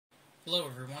Hello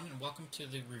everyone, and welcome to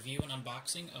the review and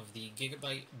unboxing of the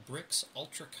GIGABYTE BRIX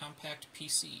Ultra Compact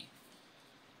PC.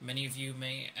 Many of you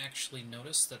may actually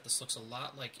notice that this looks a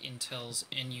lot like Intel's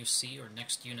NUC, or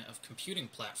Next Unit of Computing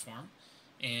platform,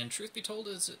 and truth be told,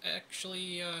 it's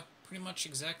actually pretty much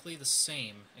exactly the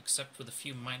same, except with a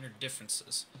few minor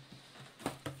differences.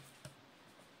 There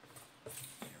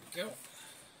we go.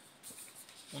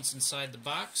 Once inside the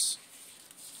box,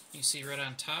 you see right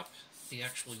on top the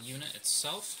actual unit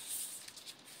itself.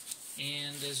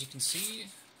 And as you can see,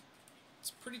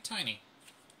 it's pretty tiny.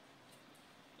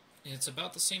 It's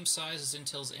about the same size as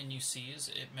Intel's NUC's.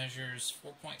 It measures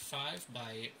 4.5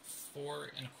 by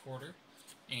 4.25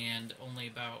 and only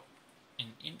about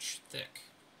an inch thick.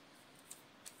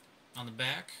 On the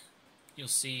back, you'll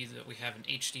see that we have an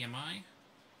HDMI,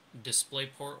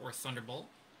 DisplayPort or Thunderbolt,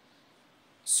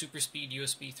 Super Speed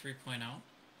USB 3.0,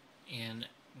 and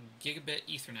Gigabit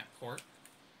Ethernet port.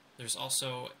 There's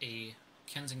also a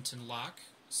Kensington lock,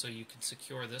 so you can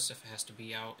secure this if it has to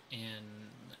be out in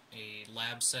a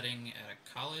lab setting at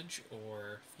a college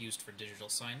or used for digital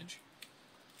signage.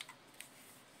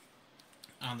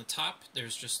 On the top,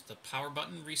 there's just the power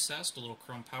button recessed, a little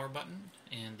chrome power button,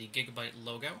 and the Gigabyte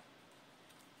logo.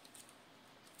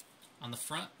 On the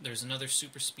front, there's another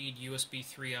Super Speed USB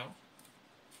 3.0.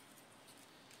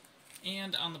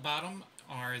 And on the bottom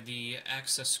are the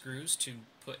access screws to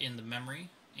put in the memory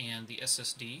and the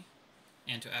SSD,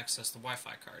 and to access the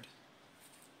Wi-Fi card.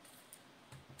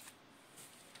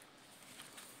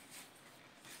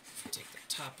 Take the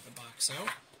top of the box out.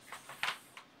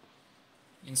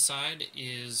 Inside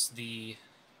is the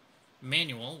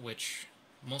manual, which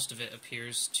most of it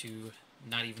appears to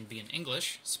not even be in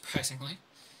English, surprisingly.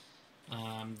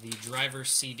 The driver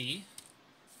CD,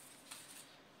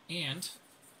 and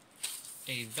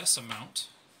a VESA mount.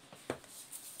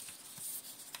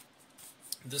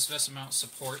 This VESA mount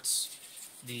supports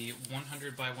the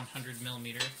 100 by 100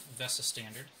 millimeter VESA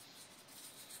standard,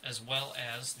 as well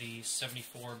as the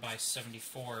 74 by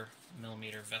 74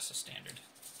 millimeter VESA standard.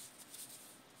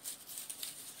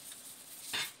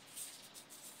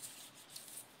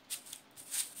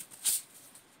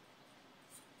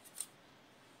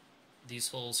 These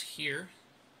holes here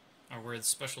are where the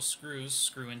special screws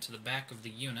screw into the back of the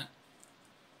unit,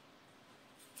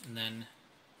 and then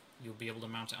you'll be able to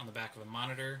mount it on the back of a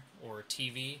monitor or a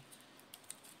TV,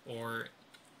 or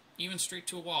even straight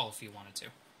to a wall if you wanted to.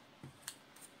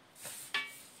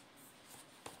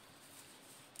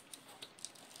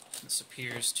 This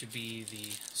appears to be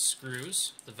the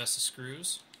screws, the VESA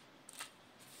screws,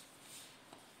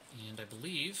 and I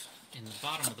believe in the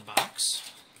bottom of the box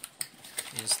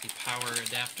is the power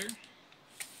adapter,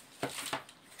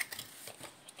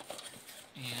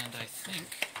 and I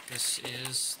think this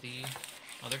is the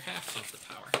other half of the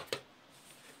power.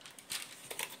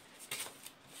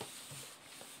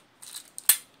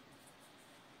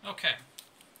 Okay,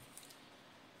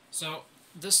 so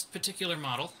this particular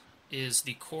model is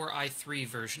the Core i3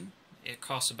 version. It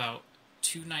costs about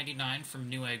 $299 from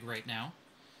Newegg right now.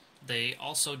 They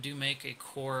also do make a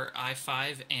Core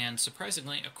i5 and,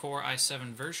 surprisingly, a Core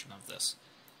i7 version of this.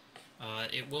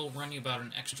 It will run you about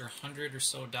an extra $100 or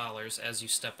so as you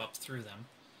step up through them.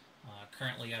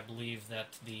 Currently, I believe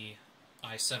that the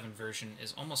i7 version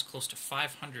is almost close to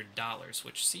 $500,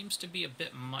 which seems to be a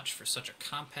bit much for such a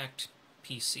compact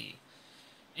PC.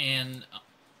 And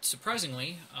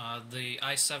surprisingly, the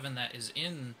i7 that is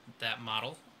in that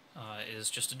model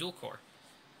is just a dual core.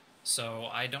 So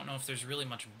I don't know if there's really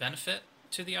much benefit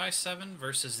to the i7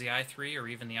 versus the i3 or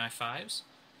even the i5s.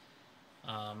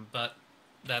 But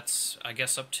that's, I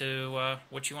guess, up to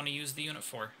what you want to use the unit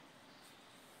for.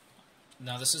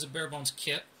 Now, this is a bare bones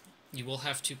kit. You will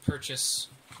have to purchase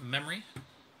memory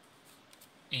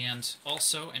and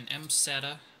also an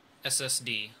mSATA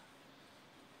SSD.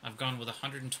 I've gone with a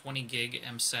 120 gig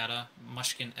mSATA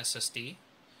Mushkin SSD,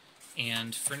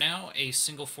 and for now a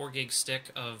single 4 gig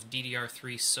stick of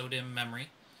DDR3 SODIMM memory.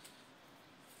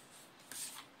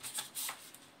 If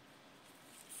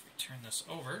we turn this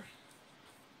over,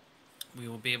 we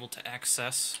will be able to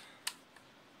access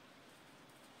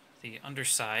the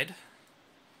underside,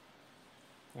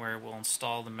 where we'll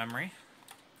install the memory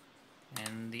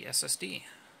and the SSD.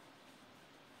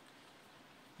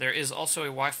 There is also a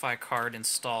Wi-Fi card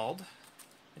installed.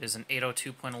 It is an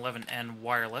 802.11n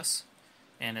wireless,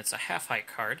 and it's a half-height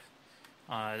card.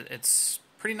 It's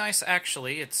pretty nice,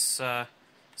 actually. It's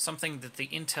something that the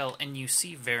Intel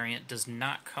NUC variant does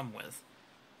not come with.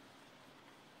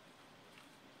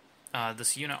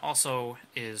 This unit also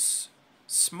is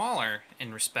smaller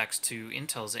in respects to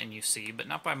Intel's NUC, but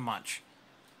not by much.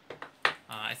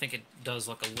 I think it does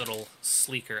look a little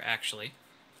sleeker, actually.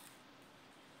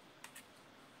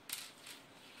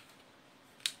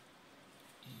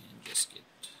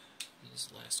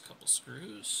 last couple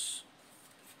screws.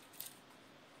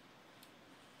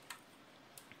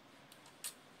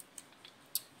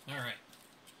 Alright.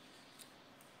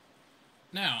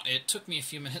 Now, it took me a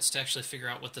few minutes to actually figure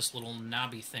out what this little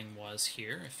knobby thing was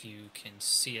here, if you can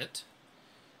see it.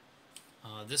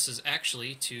 This is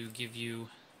actually to give you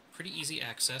pretty easy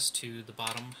access to the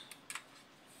bottom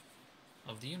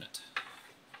of the unit.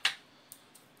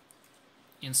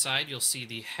 Inside, you'll see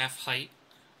the half-height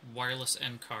wireless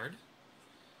end card.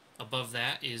 Above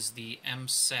that is the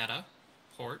mSATA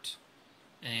port,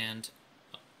 and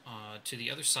to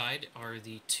the other side are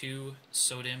the two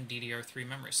SODIMM DDR3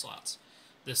 memory slots.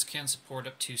 This can support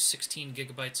up to 16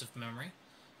 gigabytes of memory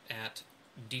at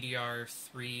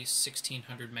DDR3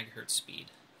 1600 megahertz speed.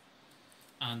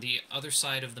 On the other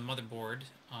side of the motherboard,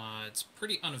 it's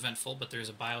pretty uneventful, but there's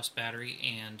a BIOS battery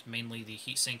and mainly the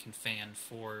heatsink and fan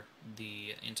for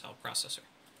the Intel processor.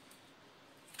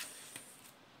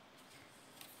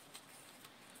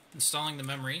 Installing the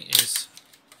memory is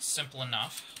simple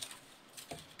enough.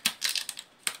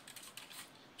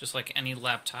 Just like any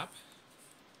laptop.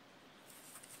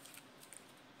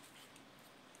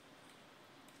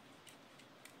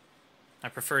 I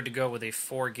preferred to go with a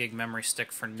 4 gig memory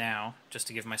stick for now, just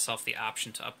to give myself the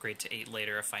option to upgrade to 8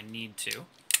 later if I need to.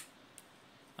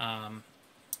 Right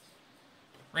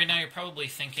now you're probably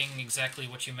thinking exactly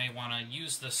what you may want to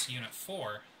use this unit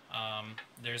for.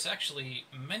 There's actually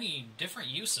many different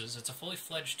uses. It's a fully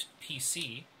fledged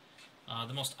PC.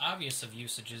 The most obvious of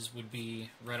usages would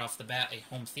be, right off the bat, a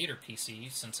home theater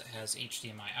PC, since it has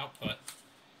HDMI output.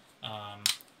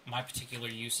 My particular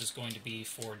use is going to be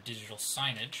for digital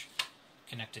signage,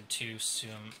 connected to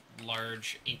some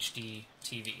large HD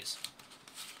TVs.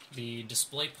 The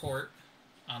display port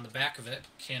on the back of it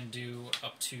can do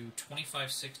up to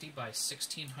 2560 by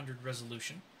 1600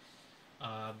 resolution,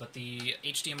 but the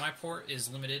HDMI port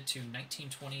is limited to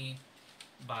 1920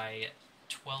 by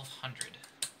 1200.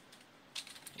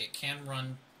 It can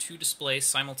run 2 displays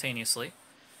simultaneously.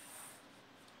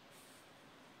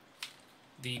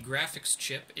 The graphics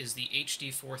chip is the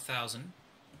HD4000,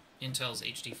 Intel's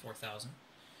HD4000,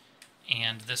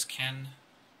 and this can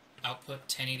output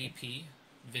 1080p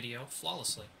video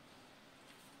flawlessly.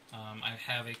 I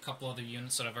have a couple other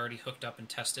units that I've already hooked up and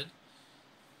tested.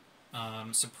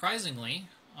 Surprisingly,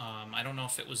 I don't know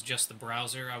if it was just the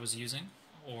browser I was using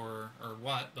or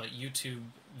what, but YouTube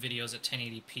videos at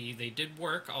 1080p, they did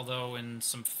work, although in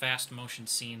some fast motion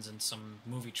scenes and some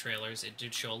movie trailers it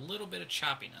did show a little bit of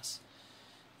choppiness.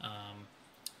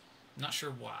 Not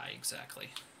sure why exactly.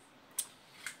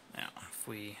 Now, if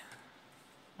we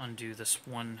undo this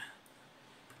one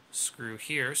screw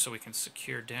here so we can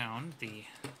secure down the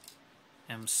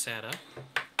mSATA.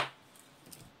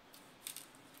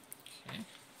 Okay.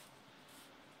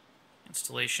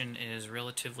 Installation is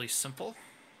relatively simple.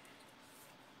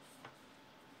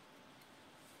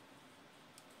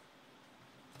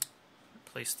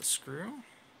 Replace the screw.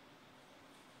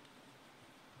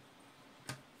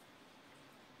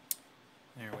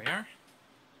 There we are.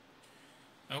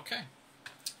 Okay.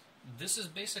 This is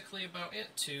basically about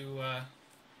it to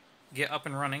get up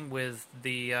and running with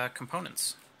the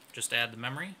components. Just add the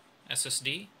memory,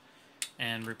 SSD,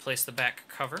 and replace the back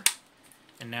cover.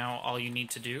 And now all you need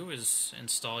to do is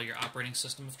install your operating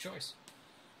system of choice.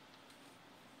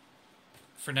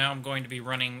 For now I'm going to be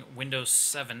running Windows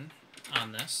 7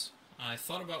 on this. I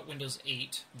thought about Windows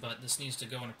 8, but this needs to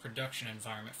go in a production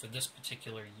environment for this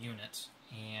particular unit.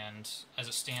 And as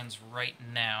it stands right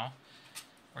now,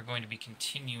 we're going to be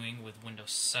continuing with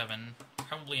Windows 7,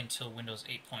 probably until Windows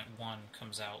 8.1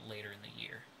 comes out later in the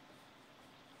year.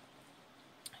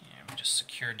 And we just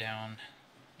secure down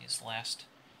these last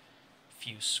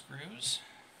few screws.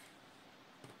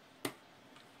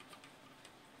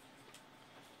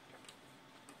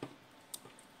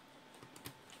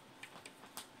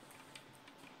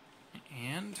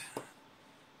 And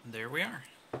there we are.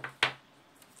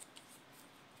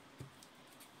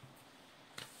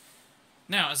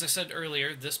 Now, as I said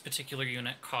earlier, this particular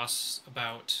unit costs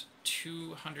about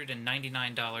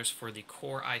 $299 for the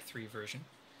Core i3 version.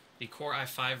 The Core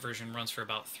i5 version runs for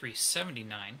about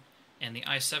 $379, and the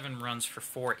i7 runs for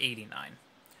 $489.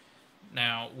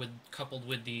 Now, coupled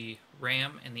with the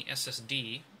RAM and the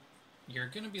SSD, you're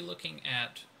going to be looking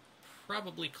at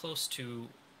probably close to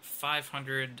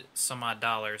 $500 some odd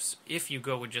if you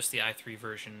go with just the i3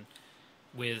 version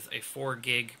with a 4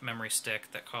 gig memory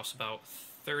stick that costs about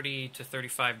 $30 to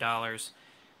 $35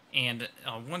 and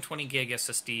a 120 gig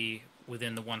SSD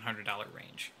within the $100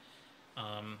 range.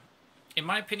 In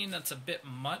my opinion, that's a bit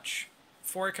much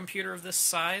for a computer of this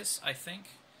size, I think.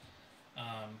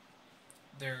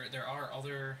 There are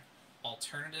other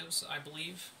alternatives, I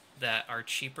believe, that are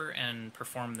cheaper and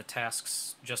perform the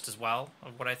tasks just as well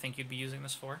of what I think you'd be using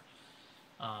this for.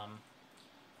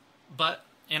 But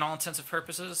in all intents and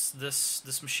purposes,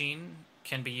 this machine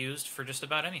can be used for just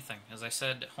about anything. As I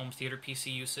said, home theater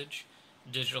PC usage,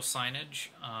 digital signage,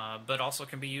 but also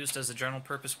can be used as a general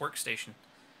purpose workstation.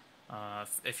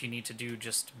 If you need to do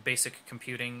just basic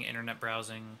computing, internet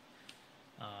browsing.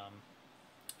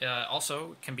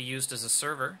 Also can be used as a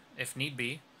server if need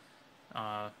be.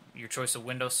 Your choice of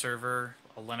Windows server,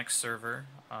 a Linux server,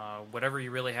 whatever you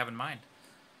really have in mind.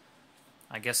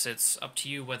 I guess it's up to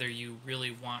you whether you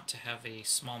really want to have a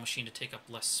small machine to take up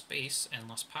less space and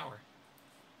less power.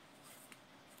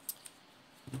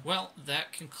 Well,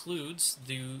 that concludes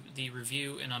the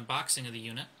review and unboxing of the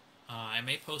unit. I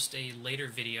may post a later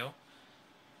video.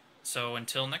 So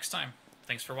until next time,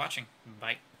 thanks for watching.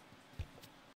 Bye.